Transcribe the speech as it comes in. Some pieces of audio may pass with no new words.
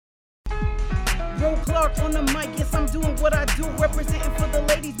Joe Clark on the mic. Yes, I'm doing what I do, representing for the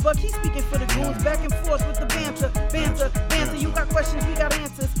ladies, but he's speaking for the goons. Back and forth with the banter. You got questions, we got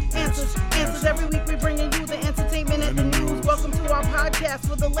answers. Every week we bringing you the entertainment and the news. Welcome to our podcast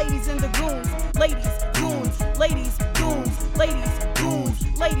for the ladies and the goons. Ladies, goons, ladies, goons, ladies,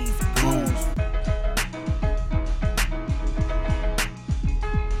 goons, ladies, goons.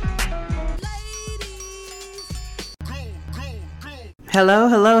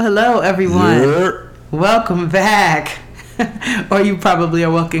 Hello, everyone. Yeah. Welcome back. Or you probably are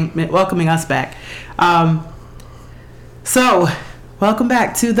welcoming us back. So, welcome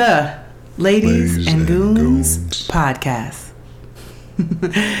back to the Ladies and Goons podcast.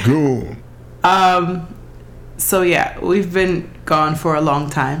 Goon. So yeah, we've been gone for a long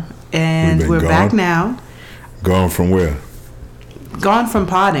time, and we're back now. Gone from where? Gone from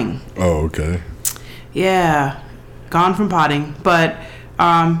potting. Oh, okay. Yeah, gone from potting, but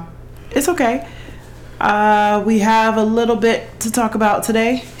it's okay. We have a little bit to talk about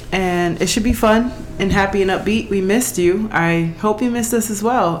today, and it should be fun and happy and upbeat. We missed you. I hope you missed us as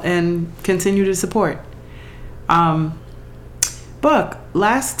well, and continue to support. Book,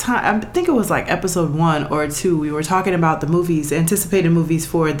 last time, I think it was like episode 1 or 2, we were talking about the movies, anticipated movies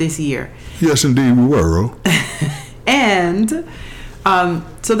for this year. Yes, indeed, we were, Ro. And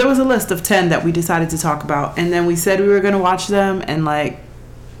so there was a list of 10 that we decided to talk about, and then we said we were going to watch them and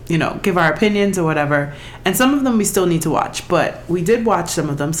give our opinions or whatever. And some of them we still need to watch, but we did watch some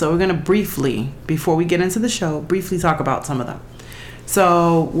of them, so we're going to briefly, before we get into the show, briefly talk about some of them.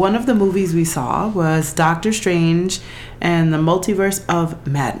 So one of the movies we saw was Doctor Strange and the Multiverse of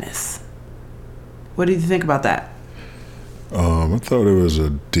Madness. What did you think about that? I thought it was a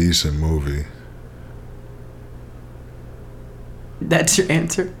decent movie. That's your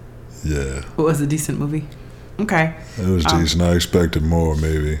answer? Yeah. It was a decent movie? Okay. It was decent. I expected more,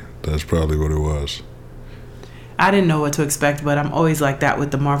 maybe. That's probably what it was. I didn't know what to expect, but I'm always like that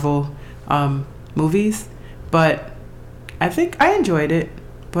with the Marvel movies. But I think I enjoyed it.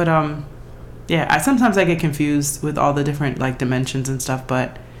 But sometimes I get confused with all the different dimensions and stuff,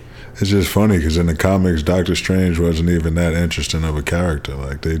 but it's just funny because in the comics, Doctor Strange wasn't even that interesting of a character.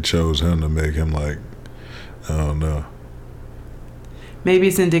 They chose him to make him I don't know. Maybe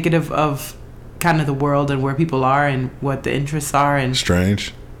it's indicative of kind of the world and where people are and what the interests are. And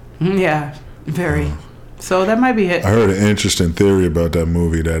Strange? Yeah, very. So that might be it. I heard an interesting theory about that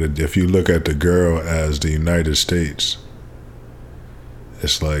movie that if you look at the girl as the United States,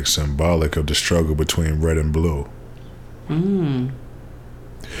 it's symbolic of the struggle between red and blue.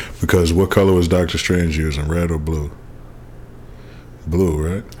 Because what color was Doctor Strange using, red or blue?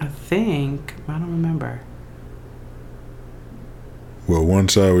 Blue, right? I don't remember. Well, one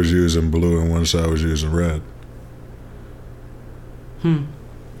side was using blue and one side was using red.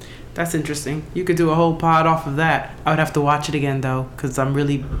 That's interesting. You could do a whole pod off of that. I would have to watch it again, though, because I'm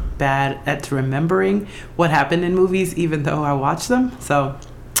really bad at remembering what happened in movies, even though I watch them. So.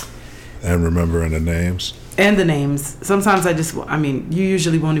 And remembering the names. And the names. Sometimes you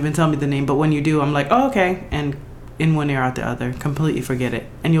usually won't even tell me the name, but when you do, I'm like, oh, okay. And in one ear, out the other. Completely forget it.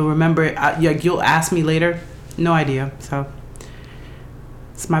 And you'll remember it. You'll ask me later. No idea. So.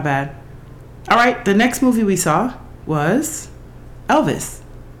 It's my bad. All right, the next movie we saw was Elvis.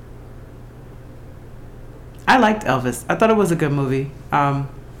 I liked Elvis. I thought it was a good movie.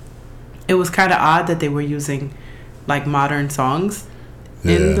 It was kind of odd that they were using modern songs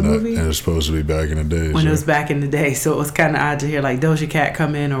in the movie. And it was supposed to be back in the days. When it was back in the day, so it was kind of odd to hear Doja Cat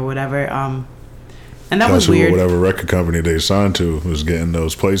come in or whatever. And that was weird. Whatever record company they signed to was getting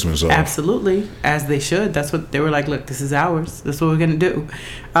those placements off. Absolutely, as they should. That's what they were like. Look, this is ours. This is what we're gonna do.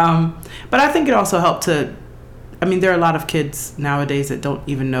 But I think it also helped to. There are a lot of kids nowadays that don't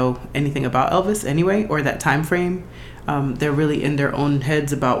even know anything about Elvis anyway, or that time frame. They're really in their own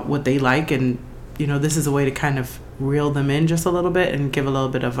heads about what they like, and this is a way to kind of reel them in just a little bit and give a little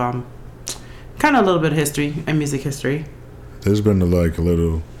bit of a little bit of history and music history. There's been a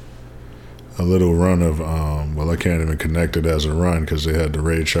little run of I can't even connect it as a run because they had the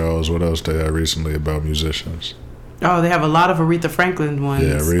Ray Charles. What else they had recently about musicians? Oh, they have a lot of Aretha Franklin ones.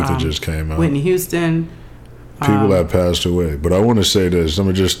 Yeah, Aretha just came out. Whitney Houston. People have passed away. But I want to say this. Let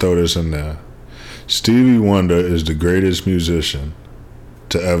me just throw this in there. Stevie Wonder is the greatest musician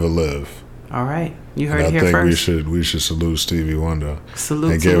to ever live. All right. You heard it here first. I think we should salute Stevie Wonder.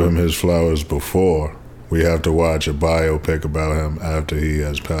 Salute. And give him his flowers before we have to watch a biopic about him after he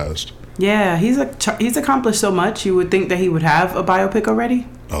has passed. Yeah, he's accomplished so much. You would think that he would have a biopic already.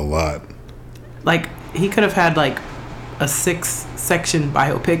 A lot. He could have had a 6-section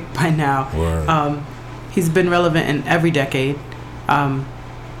biopic by now. Word. He's been relevant in every decade.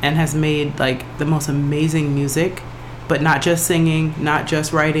 and has made like the most amazing music, but not just singing, not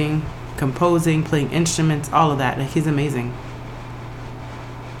just writing, composing, playing instruments, all of that. Like, he's amazing.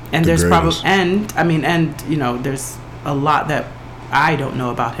 And there's probably, and you know, there's a lot that I don't know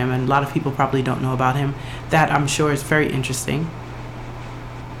about him, and a lot of people probably don't know about him that I'm sure is very interesting.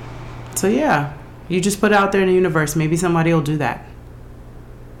 So yeah, you just put it out there in the universe. Maybe somebody will do that.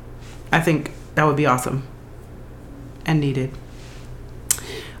 I think that would be awesome and needed.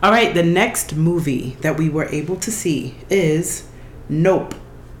 All right, the next movie that we were able to see is Nope.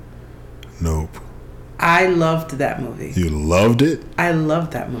 Nope. I loved that movie. You loved it? I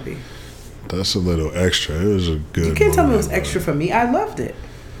loved that movie. That's a little extra. It was a good You can't tell me it was movie, extra for me. I loved it.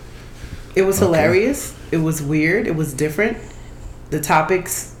 It was hilarious. It was weird. It was different. The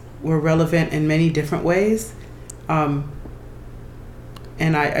topics were relevant in many different ways. And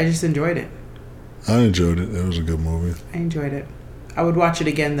I just enjoyed it. I enjoyed it. It was a good movie. I enjoyed it. I would watch it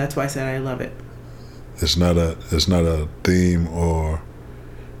again. That's why I said I love it. It's not a theme or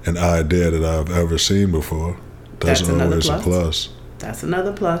an idea that I've ever seen before. That's always a plus. That's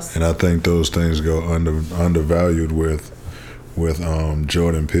another plus. And I think those things go undervalued with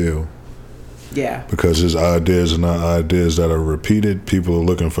Jordan Peele. Yeah. Because his ideas are not ideas that are repeated. People are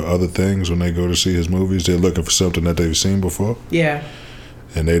looking for other things when they go to see his movies. They're looking for something that they've seen before. Yeah.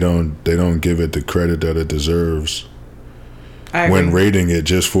 And they don't give it the credit that it deserves. I agree. When rating it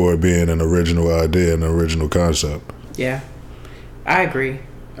just for it being an original idea, an original concept. Yeah. I agree.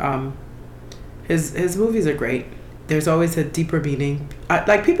 His movies are great. There's always a deeper meaning.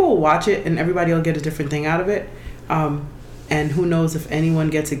 Like, people will watch it and everybody will get a different thing out of it. And who knows if anyone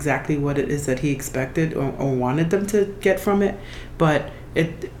gets exactly what it is that he expected or wanted them to get from it. But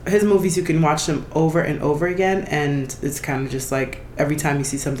his movies, you can watch them over and over again, and it's kind of just like every time you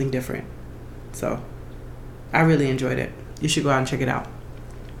see something different. So I really enjoyed it. You should go out and check it out.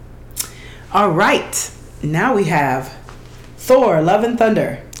 All right. Now we have Thor, Love and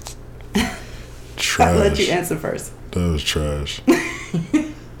Thunder. Trash. I'll let you answer first. That was trash.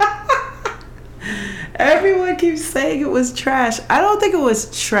 Everyone keeps saying it was trash. I don't think it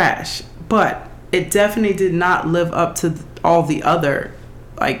was trash, but it definitely did not live up to all the other,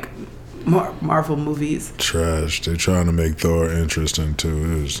 like, Marvel movies. Trash. They're trying to make Thor interesting too.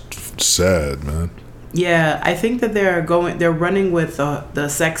 It was sad, man. Yeah, I think that they're running with the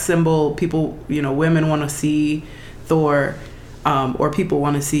sex symbol. People, you know, women want to see Thor, or people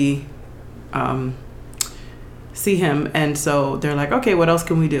want to see him, and so they're like, okay, what else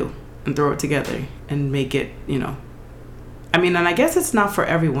can we do? And throw it together and make it, you know. I mean, and I guess it's not for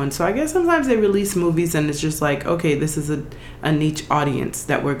everyone. So I guess sometimes they release movies and it's just like, okay, this is a niche audience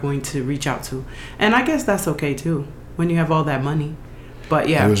that we're going to reach out to. And I guess that's okay too, when you have all that money. But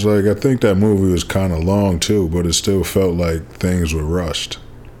yeah. It was like, I think that movie was kind of long too, but it still felt like things were rushed.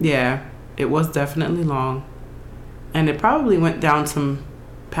 Yeah, it was definitely long. And it probably went down some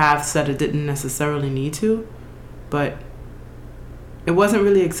paths that it didn't necessarily need to. But it wasn't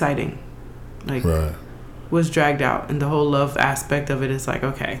really exciting. Like, right. Was dragged out, and the whole love aspect of it is like,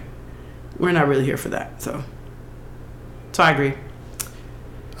 okay, we're not really here for that. So I agree.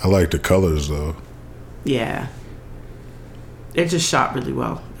 I like the colors though. Yeah, it just shot really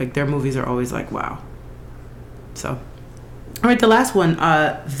well. Like, their movies are always like, wow. So, all right, the last one,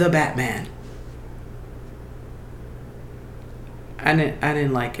 The Batman. I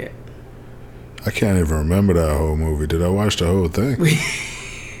didn't like it. I can't even remember that whole movie. Did I watch the whole thing?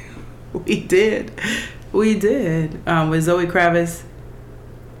 We did. With Zoe Kravitz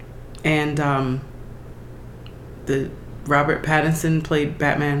and the Robert Pattinson played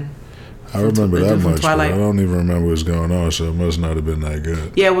Batman. I remember that much, but I don't even remember what's going on, so it must not have been that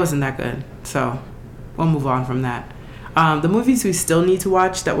good. Yeah, it wasn't that good. So we'll move on from that. The movies we still need to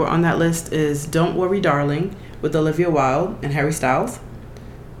watch that were on that list is Don't Worry, Darling with Olivia Wilde and Harry Styles.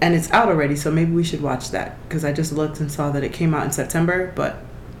 And it's out already, so maybe we should watch that. Because I just looked and saw that it came out in September, but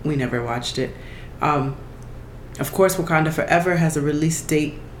we never watched it. Of course, Wakanda Forever has a release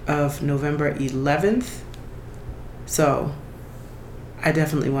date of November 11th. So I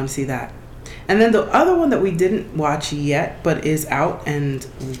definitely want to see that. And then the other one that we didn't watch yet, but is out, and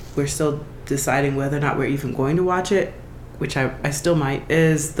we're still deciding whether or not we're even going to watch it, which I still might,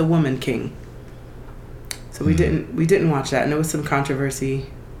 is The Woman King. So we didn't watch that, and there was some controversy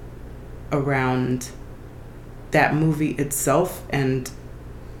around that movie itself, and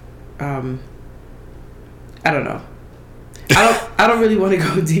I don't know. I don't really want to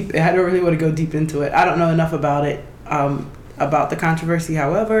go deep. I don't really want to go deep into it. I don't know enough about it, about the controversy.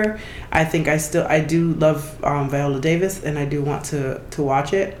 However, I think I do love Viola Davis, and I do want to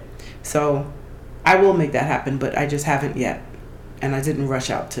watch it. So I will make that happen, but I just haven't yet. and I didn't rush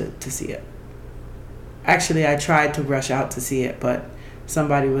out to see it. Actually, I tried to rush out to see it, but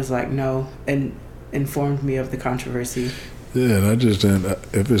somebody was like, no, and informed me of the controversy. Yeah, and I just didn't.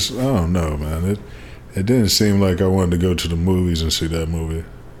 I don't know, man. It didn't seem like I wanted to go to the movies and see that movie.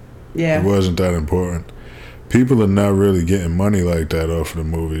 Yeah. It wasn't that important. People are not really getting money like that off of the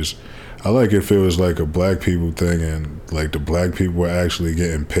movies. I like if it was like a black people thing and like the black people were actually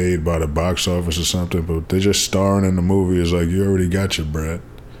getting paid by the box office or something, but they're just starring in the movie. It's like, you already got your bread.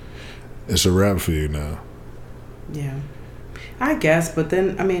 It's a wrap for you now. Yeah, I guess, but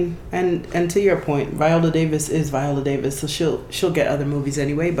then I mean, and to your point, Viola Davis is Viola Davis, so she'll get other movies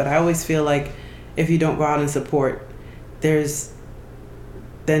anyway. But I always feel like if you don't go out and support, then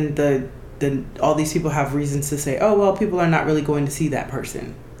all these people have reasons to say, oh well, people are not really going to see that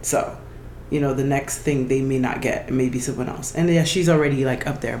person, so the next thing they may not get, it may be someone else. And yeah, she's already like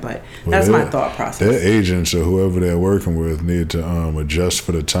up there, but that's my thought process. Their agents or whoever they're working with need to adjust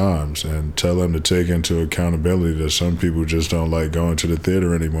for the times and tell them to take into accountability that some people just don't like going to the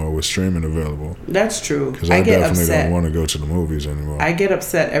theater anymore with streaming available. That's true. Because I definitely don't want to go to the movies anymore. I get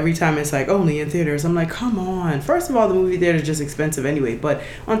upset every time it's like only in theaters. I'm like, come on. First of all, the movie theater is just expensive anyway. But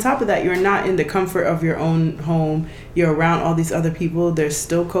on top of that, you're not in the comfort of your own home. You're around all these other people. There's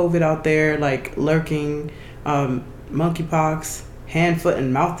still COVID out there, like lurking, monkeypox, hand, foot,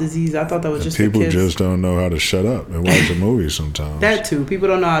 and mouth disease. I thought that was just people just don't know how to shut up and watch a movie sometimes. That too. People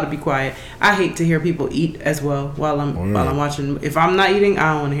don't know how to be quiet. I hate to hear people eat as well while I'm watching. If I'm not eating,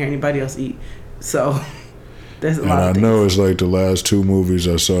 I don't want to hear anybody else eat. So there's a lot of things. And I know it's like the last two movies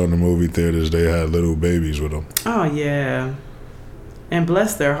I saw in the movie theaters, they had little babies with them. Oh yeah, and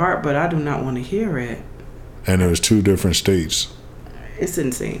bless their heart, but I do not want to hear it. And it was 2 different states. It's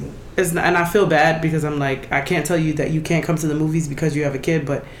insane. And I feel bad because I'm like, I can't tell you that you can't come to the movies because you have a kid,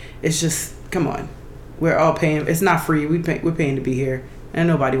 but it's just, come on. We're all paying. It's not free. We're paying to be here, and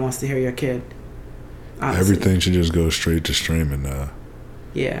nobody wants to hear your kid. Honestly. Everything should just go straight to streaming now.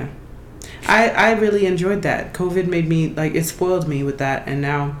 Yeah. I really enjoyed that. COVID made me, like, it spoiled me with that, and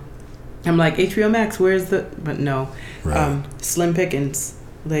now I'm like, HBO Max, where's the... But no. Right. Slim pickings.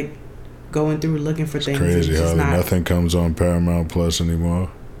 Like, going through looking for things. Crazy how nothing comes on Paramount Plus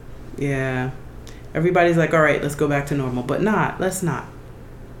anymore. Yeah. Everybody's like, all right, let's go back to normal. But let's not.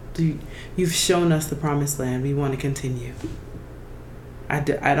 You've shown us the promised land. We want to continue. I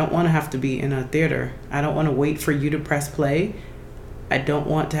don't want to have to be in a theater. I don't want to wait for you to press play. I don't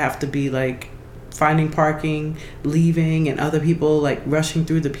want to have to be like finding parking, leaving, and other people like rushing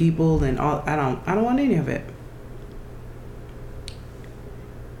through the people and all. I don't want any of it.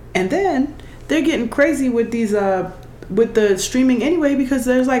 And then they're getting crazy with these with the streaming anyway, because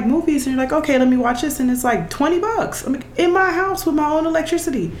there's like movies and you're like, okay, let me watch this, and it's like $20. I'm like, in my house with my own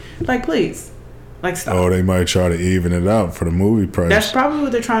electricity. Like, please, like, stop. Oh, they might try to even it out for the movie price. That's probably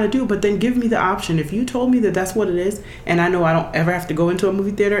what they're trying to do. But then give me the option. If you told me that that's what it is, and I know I don't ever have to go into a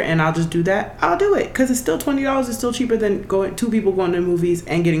movie theater, and I'll just do that, I'll do it, because it's still $20. It's still cheaper than 2 people going to the movies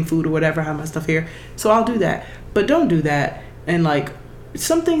and getting food or whatever. I have my stuff here, so I'll do that. But don't do that. And like,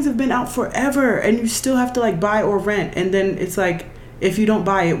 some things have been out forever and you still have to like buy or rent, and then it's like, if you don't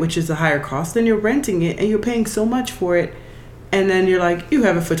buy it, which is a higher cost, then you're renting it and you're paying so much for it, and then you're like, you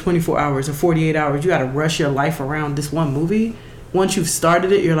have it for 24 hours or 48 hours. You got to rush your life around this one movie. Once you've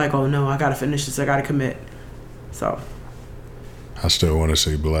started it, you're like, oh no, I got to finish this, I got to commit. So I still want to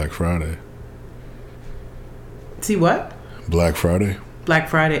see Black Friday. See what? Black Friday.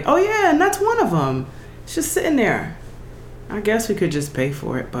 Oh yeah, and that's one of them. It's just sitting there. I guess we could just pay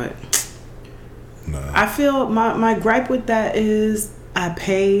for it, but no. I feel my gripe with that is I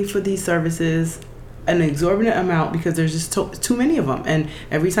pay for these services an exorbitant amount because there's just too many of them. And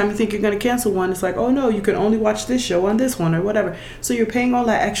every time you think you're going to cancel one, it's like, oh no, you can only watch this show on this one or whatever. So you're paying all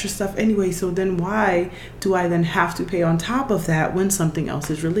that extra stuff anyway. So then why do I then have to pay on top of that when something else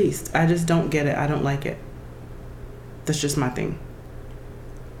is released? I just don't get it. I don't like it. That's just my thing.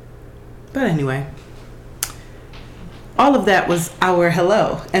 But anyway, all of that was our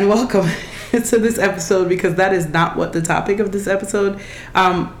hello and welcome to this episode, because that is not what the topic of this episode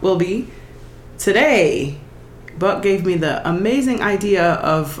will be. Today, Buck gave me the amazing idea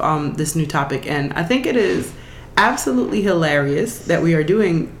of this new topic, and I think it is absolutely hilarious that we are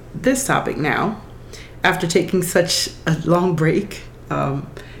doing this topic now after taking such a long break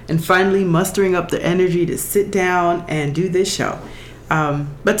and finally mustering up the energy to sit down and do this show.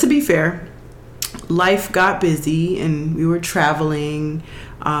 But to be fair, life got busy and we were traveling,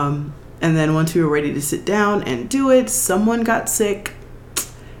 and then once we were ready to sit down and do it, someone got sick.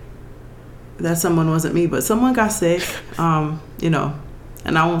 That someone wasn't me, but someone got sick, and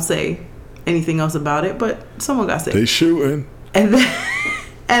I won't say anything else about it, but someone got sick. They shooting. And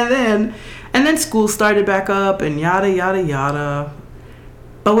then, and then school started back up and yada, yada, yada.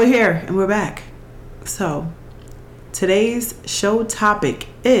 But we're here and we're back. So today's show topic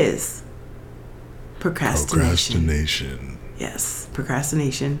is procrastination. Yes,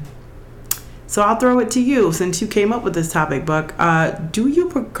 procrastination. So I'll throw it to you since you came up with this topic, Buck. Do you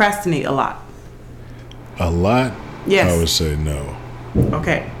procrastinate a lot? A lot? Yes. I would say no.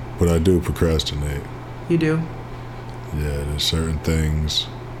 Okay. But I do procrastinate. You do? Yeah, there's certain things.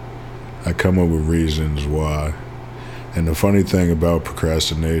 I come up with reasons why. And the funny thing about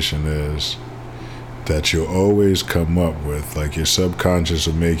procrastination is that you'll always come up with, like your subconscious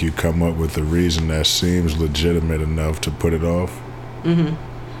will make you come up with a reason that seems legitimate enough to put it off. Mm-hmm.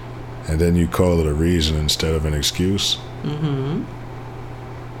 And then you call it a reason instead of an excuse. Mm-hmm.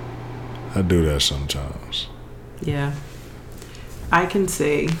 I do that sometimes. Yeah. I can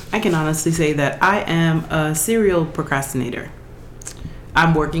honestly say that I am a serial procrastinator.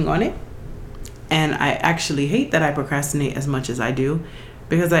 I'm working on it. And I actually hate that I procrastinate as much as I do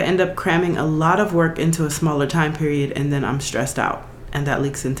because I end up cramming a lot of work into a smaller time period and then I'm stressed out and that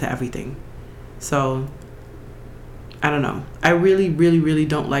leaks into everything. So, I don't know. I really, really, really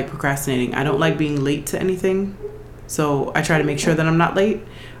don't like procrastinating. I don't like being late to anything. So, I try to make sure that I'm not late.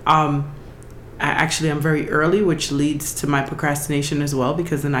 I'm very early, which leads to my procrastination as well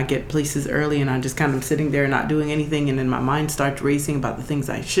because then I get places early and I'm just kind of sitting there not doing anything and then my mind starts racing about the things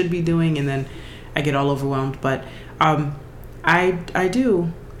I should be doing and then I get all overwhelmed. But I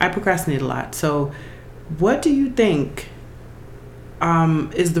procrastinate a lot. So what do you think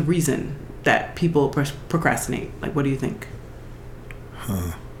is the reason that people procrastinate? Like, what do you think?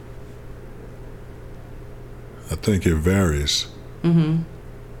 I think it varies. Mm-hmm.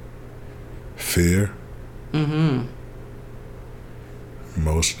 Fear. Mm-hmm.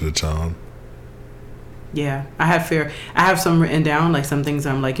 Most of the time. Yeah, I have fear. I have some written down, like some things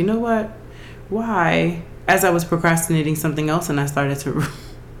I'm like, you know what? Why? As I was procrastinating something else and I started to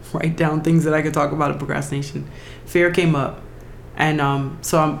write down things that I could talk about in procrastination, fear came up. And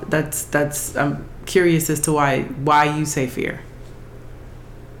so I'm curious as to why you say fear.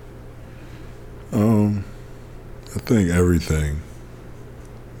 I think everything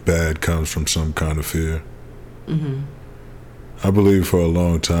bad comes from some kind of fear. Mm-hmm. I believe for a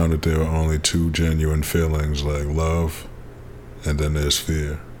long time that there are only two genuine feelings, like love, and then there's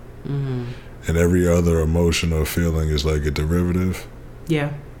fear. Mm-hmm. And every other emotion or feeling is like a derivative.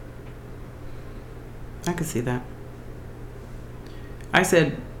 Yeah. I could see that. I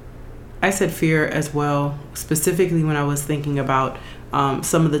said fear as well, specifically when I was thinking about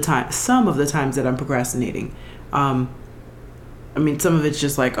some of the times that I'm procrastinating. Some of it's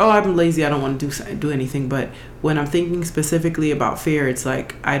just like, oh, I'm lazy, I don't want to do anything. But when I'm thinking specifically about fear, it's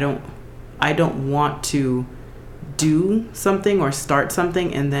like I don't want to do something or start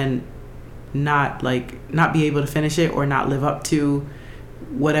something and then not be able to finish it or not live up to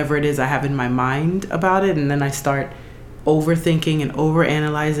whatever it is I have in my mind about it, and then I start overthinking and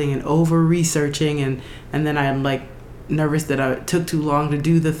overanalyzing and over researching and then I'm like nervous that I took too long to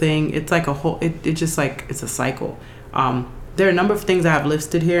do the thing. It's like a whole it's a cycle. There are a number of things I have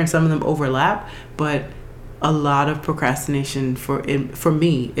listed here and some of them overlap, but a lot of procrastination for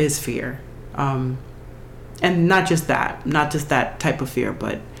me is fear. And not just that type of fear,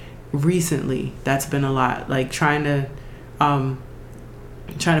 but recently that's been a lot, like trying to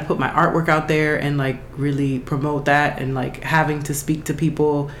put my artwork out there and like really promote that and like having to speak to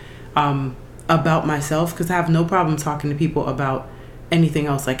people about myself, because I have no problem talking to people about anything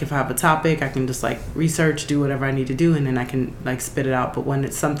else. Like if I have a topic, I can just like research, do whatever I need to do, and then I can like spit it out. But when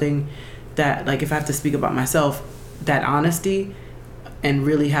it's something that like if I have to speak about myself, that honesty and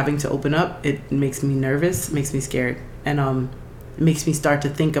really having to open up, it makes me nervous, makes me scared, and it makes me start to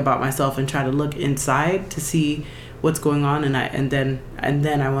think about myself and try to look inside to see what's going on, and then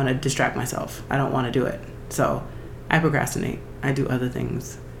I want to distract myself. I don't want to do it, so I procrastinate. I do other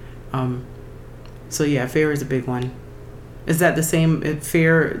things. So yeah, fear is a big one. Is that the same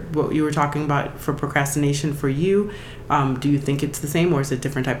fear what you were talking about for procrastination for you? Do you think it's the same, or is it a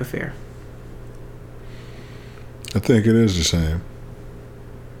different type of fear? I think it is the same.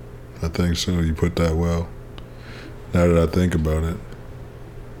 I think so. You put that well. Now that I think about it.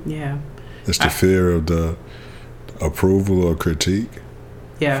 Yeah. It's the fear of the approval or critique.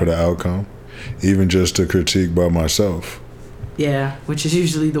 Yeah. For the outcome. Even just a critique by myself. Yeah, which is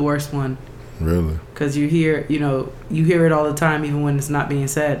usually the worst one. Really? Because you hear it all the time, even when it's not being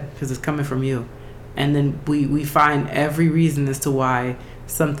said, because it's coming from you. And then we find every reason as to why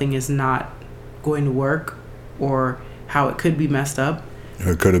something is not going to work or how it could be messed up.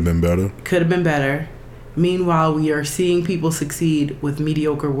 It could have been better. Could have been better. Meanwhile, we are seeing people succeed with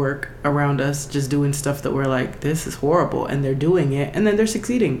mediocre work around us, just doing stuff that we're like, this is horrible, and they're doing it, and then they're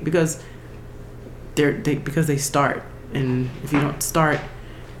succeeding because they start, and if you don't start,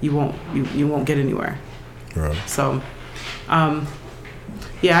 you won't get anywhere. Right. So,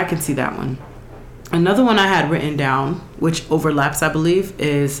 yeah, I can see that one. Another one I had written down, which overlaps, I believe,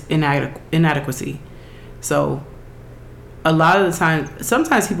 is inadequacy. So, a lot of the time,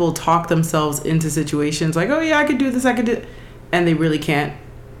 sometimes people talk themselves into situations like, oh yeah, I could do this, I could do it, and they really can't.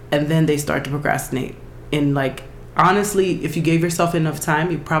 And then they start to procrastinate. And like, honestly, if you gave yourself enough time,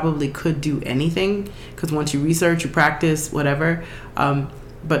 you probably could do anything, because once you research, you practice, whatever.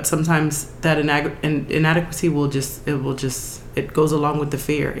 But sometimes that inadequacy it goes along with the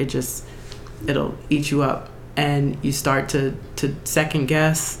fear. It'll eat you up, and you start to second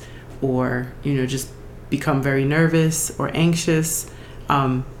guess, or, just become very nervous or anxious,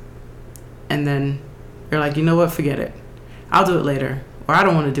 and then you're like, you know what, forget it, I'll do it later, or I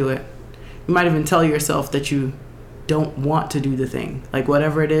don't want to do it. You might even tell yourself that you don't want to do the thing, like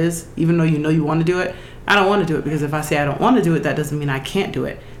whatever it is, even though you want to do it. I don't want to do it, because if I say I don't want to do it, that doesn't mean I can't do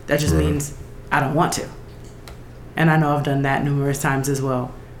it. That just means I don't want to. And I know I've done that numerous times as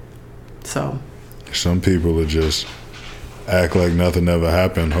well. So some people are just act like nothing ever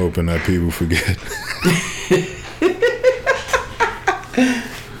happened, hoping that people forget.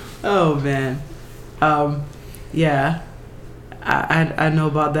 Oh man, yeah, I know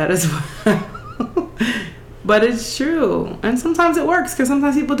about that as well. But it's true, and sometimes it works, because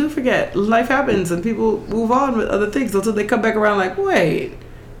sometimes people do forget. Life happens, and people move on with other things until they come back around like, wait,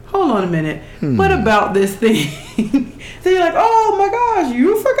 hold on a minute, what about this thing? Then you're like, oh my gosh,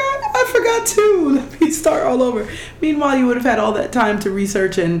 you forgot? I forgot too. Let me start all over. Meanwhile, you would have had all that time to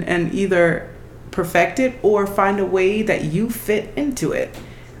research and either perfect it or find a way that you fit into it.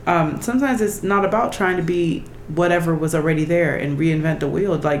 Sometimes it's not about trying to be whatever was already there and reinvent the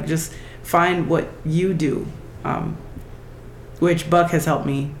wheel. Like, just find what you do, which Buck has helped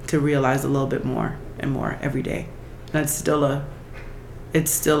me to realize a little bit more and more every day. That's still a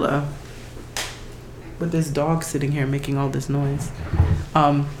with this dog sitting here making all this noise,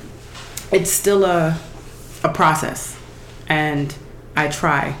 it's still a process, and I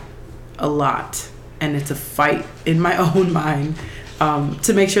try a lot, and it's a fight in my own mind,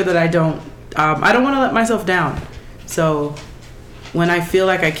 to make sure that I don't want to let myself down. So when I feel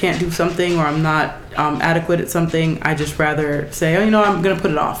like I can't do something, or I'm not adequate at something, I just rather say, oh, I'm gonna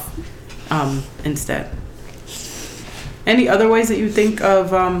put it off instead. Any other ways that you think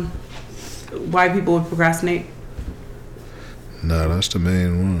of why people would procrastinate? No, that's the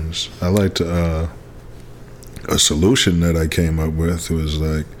main ones. I like to a solution that I came up with was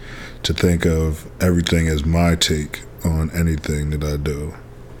like to think of everything as my take on anything that I do.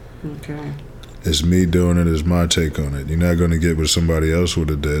 Okay. It's me doing it, it's my take on it. You're not going to get what somebody else would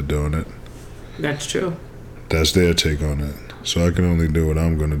have did doing it. That's true. That's their take on it. So I can only do what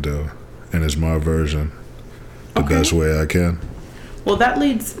I'm going to do, and it's my version, the best way I can. Well, that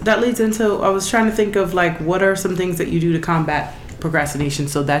leads into, I was trying to think of like, what are some things that you do to combat procrastination?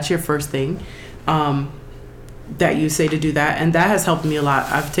 So that's your first thing, that you say to do that, and that has helped me a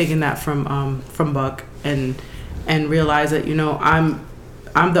lot. I've taken that from Buck and realized that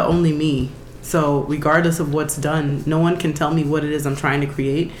I'm the only me. So regardless of what's done, no one can tell me what it is I'm trying to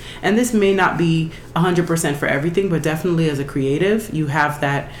create. And this may not be 100% for everything, but definitely as a creative, you have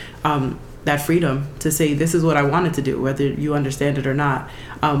that freedom to say, this is what I wanted to do, whether you understand it or not.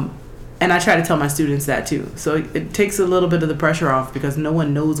 And I try to tell my students that too. So it takes a little bit of the pressure off, because no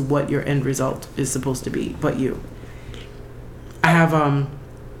one knows what your end result is supposed to be but you. I have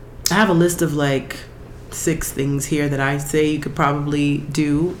a list of like 6 things here that I say you could probably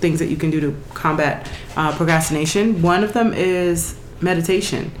do, things that you can do to combat procrastination. One of them is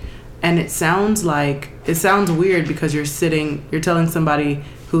meditation. And it sounds weird, because you're telling somebody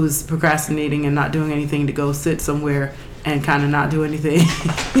who's procrastinating and not doing anything to go sit somewhere and kind of not do anything.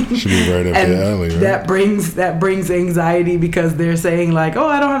 Should be right up the alley, right? That brings anxiety, because they're saying like, oh,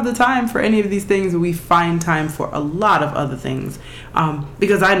 I don't have the time for any of these things. We find time for a lot of other things,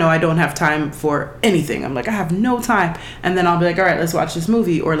 because I know I don't have time for anything. I'm like, I have no time, and then I'll be like, all right, let's watch this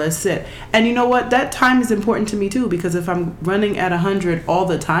movie, or let's sit. And you know what? That time is important to me too, because if I'm running at 100 all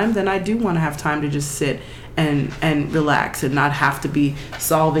the time, then I do want to have time to just sit and relax and not have to be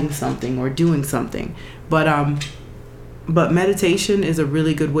solving something or doing something. But meditation is a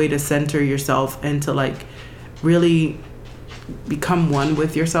really good way to center yourself and to like really become one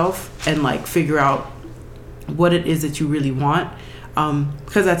with yourself and like figure out what it is that you really want.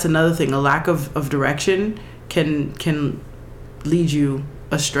 Because that's another thing. A lack of direction can lead you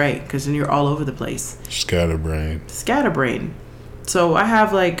astray because then you're all over the place. Scatterbrain. So I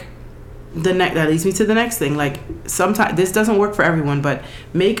have like that leads me to the next thing. Like sometimes this doesn't work for everyone, but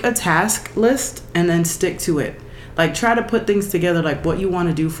make a task list and then stick to it. Like try to put things together, like what you want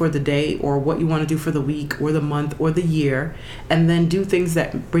to do for the day or what you want to do for the week or the month or the year, and then do things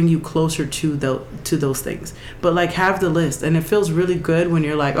that bring you closer to those things. But like have the list, and it feels really good when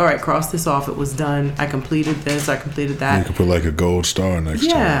you're like, all right, cross this off. It was done. I completed this. I completed that. You can put like a gold star next to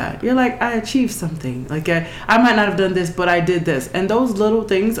it. Yeah, you're like, I achieved something. Like I might not have done this, but I did this. And those little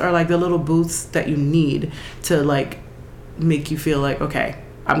things are like the little boosts that you need to like make you feel like, okay,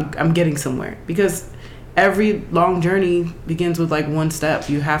 I'm getting somewhere. Because every long journey begins with like one step.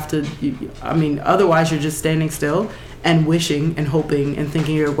 You have to, otherwise you're just standing still and wishing and hoping and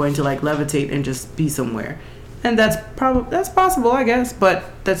thinking you're going to like levitate and just be somewhere. And that's possible, I guess, but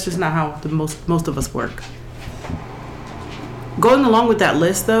that's just not how most of us work. Going along with that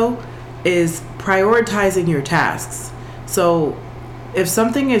list though is prioritizing your tasks. So if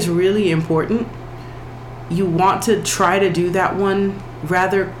something is really important, you want to try to do that one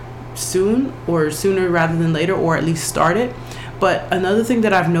rather soon or sooner rather than later, or at least start it. But another thing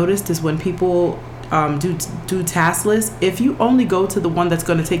that I've noticed is when people do task lists, if you only go to the one that's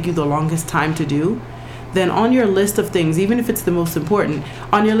going to take you the longest time to do, then on your list of things, even if it's the most important,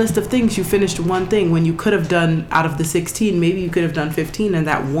 on your list of things you finished one thing when you could have done, out of the 16, maybe you could have done 15, and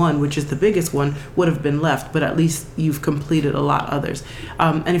that one, which is the biggest one, would have been left, but at least you've completed a lot others.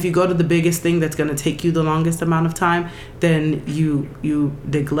 And if you go to the biggest thing that's going to take you the longest amount of time, then you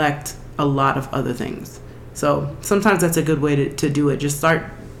neglect a lot of other things. So sometimes that's a good way to do it. Just start,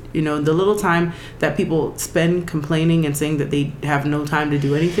 the little time that people spend complaining and saying that they have no time to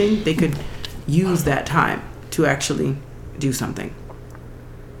do anything, they could use that time to actually do something.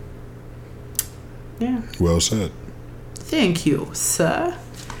 Yeah. Well said. Thank you, sir.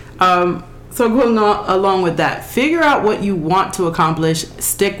 So going along with that, figure out what you want to accomplish,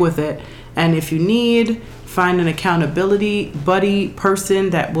 stick with it, and if you need, find an accountability buddy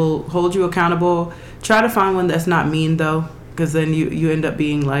person that will hold you accountable. Try to find one that's not mean though, because then you end up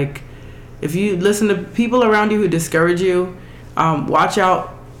being like, if you listen to people around you who discourage you, watch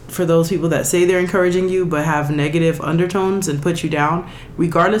out for those people that say they're encouraging you but have negative undertones and put you down,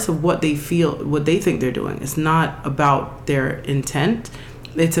 regardless of what they think they're doing. It's not about their intent.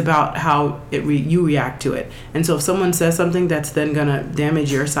 It's about how you react to it. And so if someone says something that's then gonna damage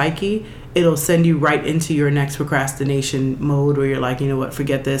your psyche, it'll send you right into your next procrastination mode where you're like, you know what,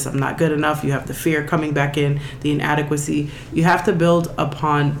 forget this, I'm not good enough. You have the fear coming back in, the inadequacy. You have to build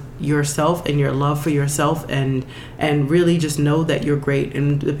upon yourself and your love for yourself and really just know that you're great.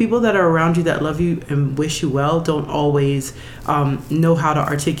 And the people that are around you that love you and wish you well don't always know how to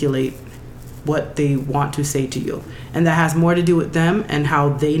articulate what they want to say to you. And that has more to do with them and how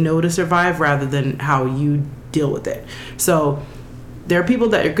they know to survive rather than how you deal with it. So there are people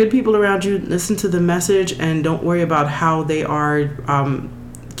that are good people around you. Listen to the message and don't worry about how they are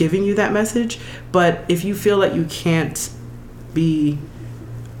giving you that message. But if you feel like you can't be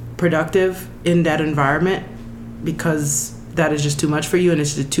productive in that environment because that is just too much for you and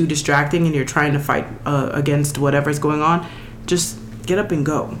it's just too distracting and you're trying to fight against whatever's going on, just get up and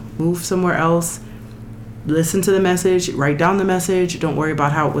go. Move somewhere else. Listen to the message. Write down the message. Don't worry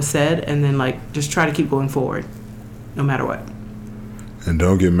about how it was said. And then just try to keep going forward no matter what. And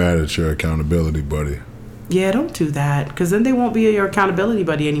don't get mad at your accountability buddy. Yeah, don't do that, because then they won't be your accountability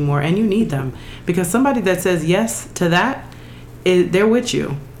buddy anymore, and you need them. Because somebody that says yes to that, they're with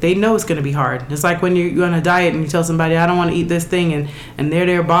you. They know it's going to be hard. It's like when you're on a diet and you tell somebody, I don't want to eat this thing, and they're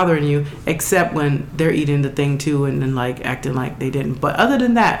there bothering you, except when they're eating the thing too and then acting like they didn't. But other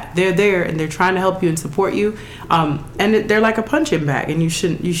than that, they're there and they're trying to help you and support you. And they're like a punching bag, and you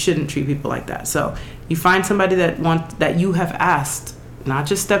shouldn't treat people like that. So you find somebody that you have asked, not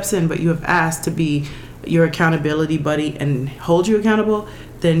just steps in, but you have asked to be your accountability buddy and hold you accountable,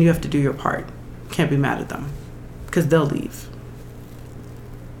 then you have to do your part. Can't be mad at them because they'll leave.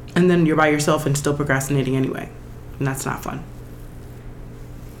 And then you're by yourself and still procrastinating anyway. And that's not fun.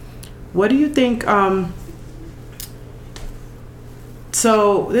 What do you think?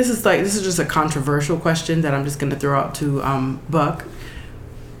 So this is just a controversial question that I'm just going to throw out to Buck.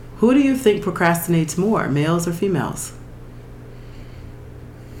 Who do you think procrastinates more, males or females?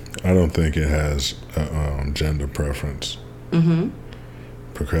 I don't think it has a gender preference. Mm-hmm.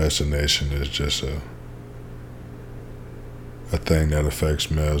 Procrastination is just a thing that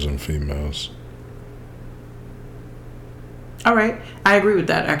affects males and females. All right. I agree with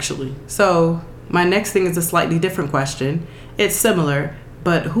that, actually. So my next thing is a slightly different question. It's similar,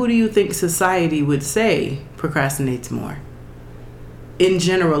 but who do you think society would say procrastinates more? in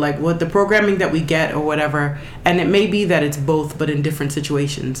general, like what the programming that we get or whatever, and it may be that it's both, but in different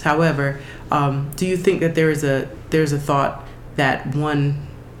situations. However, do you think that there's a thought that one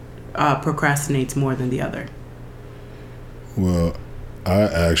procrastinates more than the other? Well, I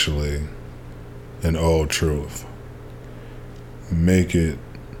actually, in all truth, make it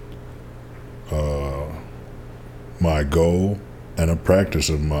my goal and a practice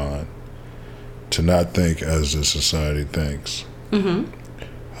of mine to not think as the society thinks. Mm-hmm.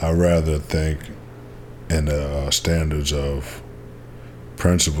 I rather think in the standards of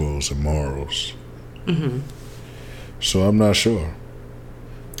principles and morals. Mm-hmm. So I'm not sure.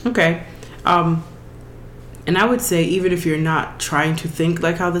 Okay. And I would say even if you're not trying to think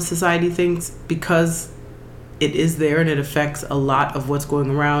like how the society thinks, because it is there and it affects a lot of what's going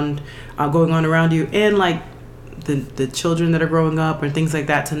on around you, and like the children that are growing up and things like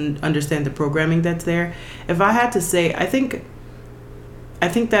that, to understand the programming that's there. If I had to say, I think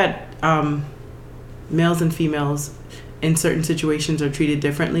that males and females in certain situations are treated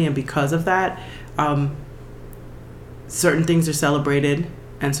differently, and because of that, certain things are celebrated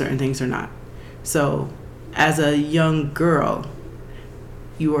and certain things are not. So as a young girl,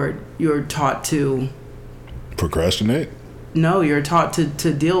 you're taught to procrastinate? No, you're taught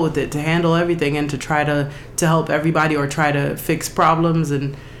to deal with it, to handle everything, and to try to help everybody, or try to fix problems,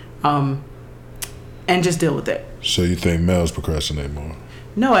 and just deal with it. So you think males procrastinate more?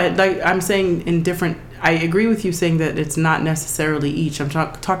 No, I'm saying in different. I agree with you saying that it's not necessarily each. I'm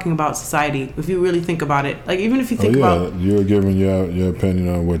talking about society. If you really think about it, like even if you think about, you're giving your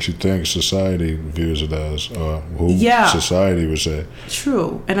opinion on what you think society views it as, or who society would say.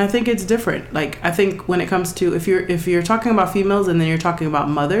 True, and I think it's different. Like I think when it comes to if you're talking about females and then you're talking about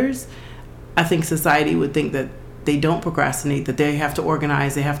mothers, I think society would think that they don't procrastinate, that they have to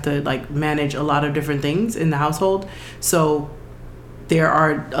organize, they have to like manage a lot of different things in the household. So there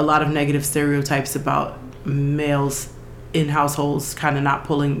are a lot of negative stereotypes about males in households kind of not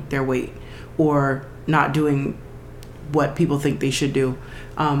pulling their weight or not doing what people think they should do.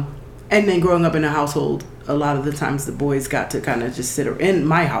 And then growing up in a household, a lot of the times the boys got to kind of just in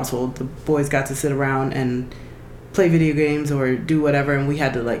my household, the boys got to sit around and play video games or do whatever, and we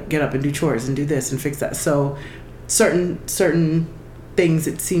had to like get up and do chores and do this and fix that. So certain things,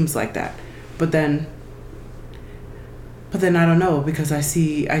 it seems like that. But then I don't know, because I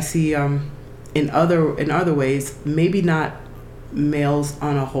see in other ways, maybe not males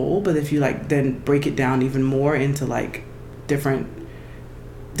on a whole, but if you like then break it down even more into like different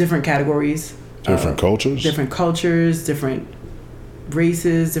categories, different cultures, different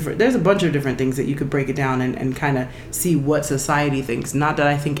races, there's a bunch of different things that you could break it down and kind of see what society thinks. Not that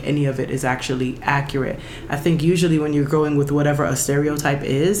I think any of it is actually accurate. I think usually when you're going with whatever a stereotype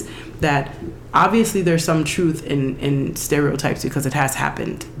is, that obviously there's some truth in stereotypes because it has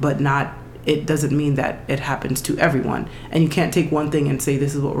happened, but it doesn't mean that it happens to everyone. And you can't take one thing and say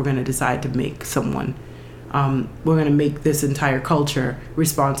this is what we're going to decide to make someone. We're going to make this entire culture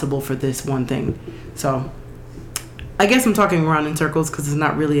responsible for this one thing. So I guess I'm talking around in circles because it's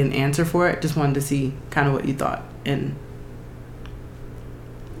not really an answer for it. Just wanted to see kind of what you thought and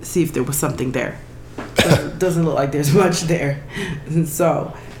see if there was something there. But it doesn't look like there's much there.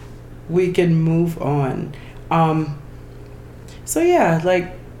 So we can move on. So yeah,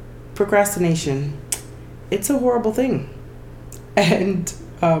 like procrastination, it's a horrible thing. And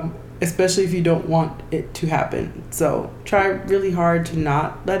especially if you don't want it to happen. So try really hard to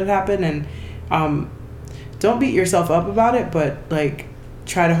not let it happen, and don't beat yourself up about it, but like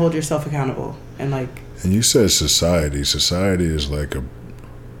try to hold yourself accountable and like. And you said society. Society is like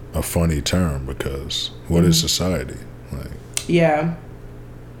a funny term because what is society? Like. Yeah,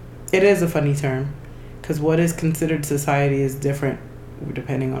 it is a funny term because what is considered society is different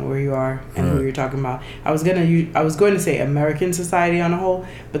depending on where you are and who you're talking about. I was going to say American society on a whole,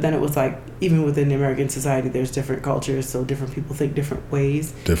 but then it was like even within the American society there's different cultures, so different people think different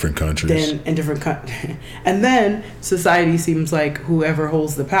ways, different countries, and then society seems like whoever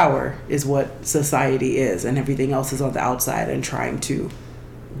holds the power is what society is, and everything else is on the outside and trying to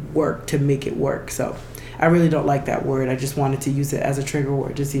work to make it work. So I really don't like that word. I just wanted to use it as a trigger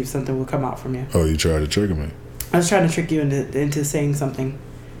word to see if something would come out from you. Oh, you tried to trigger me. I was trying to trick you into saying something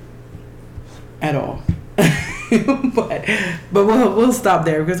at all. but we'll stop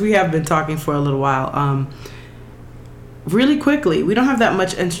there because we have been talking for a little while. Really quickly, we don't have that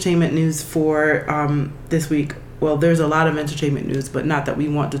much entertainment news for this week. Well, there's a lot of entertainment news, but not that we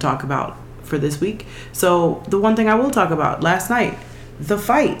want to talk about for this week. So the one thing I will talk about, last night, the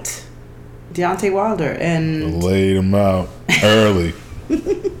fight. Deontay Wilder and... laid him out early.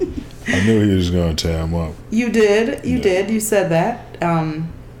 I knew he was going to tear him up. You did. You said that.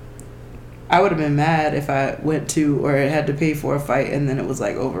 I would have been mad if I went to or had to pay for a fight and then it was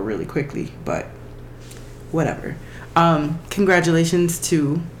like over really quickly, but whatever. Congratulations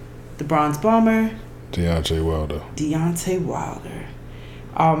to the Bronze Bomber, Deontay Wilder.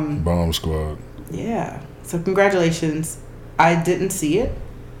 Bomb Squad. Yeah. So congratulations. I didn't see it,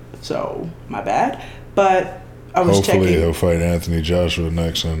 so my bad. But I was checking. Hopefully he'll fight Anthony Joshua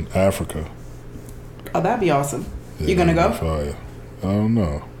next in Africa. Oh, that'd be awesome. Yeah, you gonna go? Fire. I don't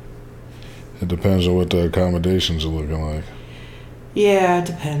know. It depends on what the accommodations are looking like. Yeah, it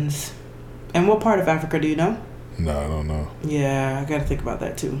depends. And what part of Africa do you know? No, I don't know. Yeah, I gotta think about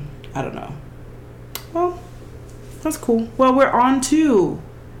that too. I don't know. Well, that's cool. Well, we're on to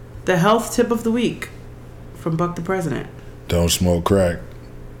the health tip of the week from Buck the President. Don't smoke crack.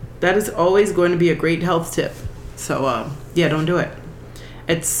 That is always going to be a great health tip. So, yeah, don't do it.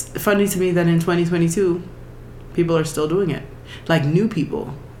 It's funny to me that in 2022, people are still doing it. Like, new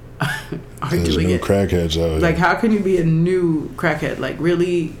people are There's doing new it. crackheads out here. Like, how can you be a new crackhead? Like,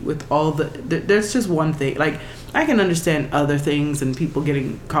 really, with all there's just one thing. Like, I can understand other things and people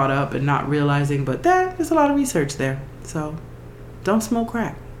getting caught up and not realizing, but there's a lot of research there. So, don't smoke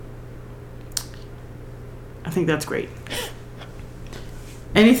crack. I think that's great.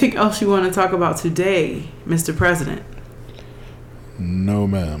 Anything else you want to talk about today, Mr. President? No,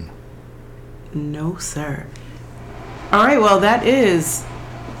 ma'am. No, sir. All right, well, that is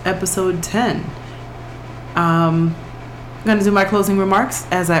episode 10. I'm going to do my closing remarks,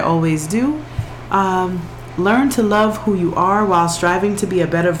 as I always do. Learn to love who you are while striving to be a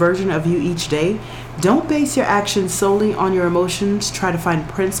better version of you each day. Don't base your actions solely on your emotions. Try to find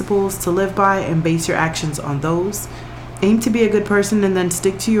principles to live by and base your actions on those. Aim to be a good person and then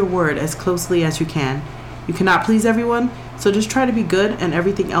stick to your word as closely as you can. You cannot please everyone, so just try to be good and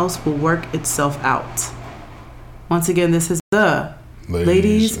everything else will work itself out. Once again, this is the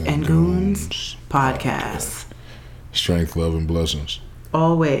Ladies and Goons podcast. Strength, love, and blessings.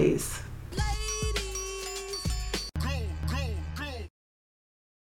 Always.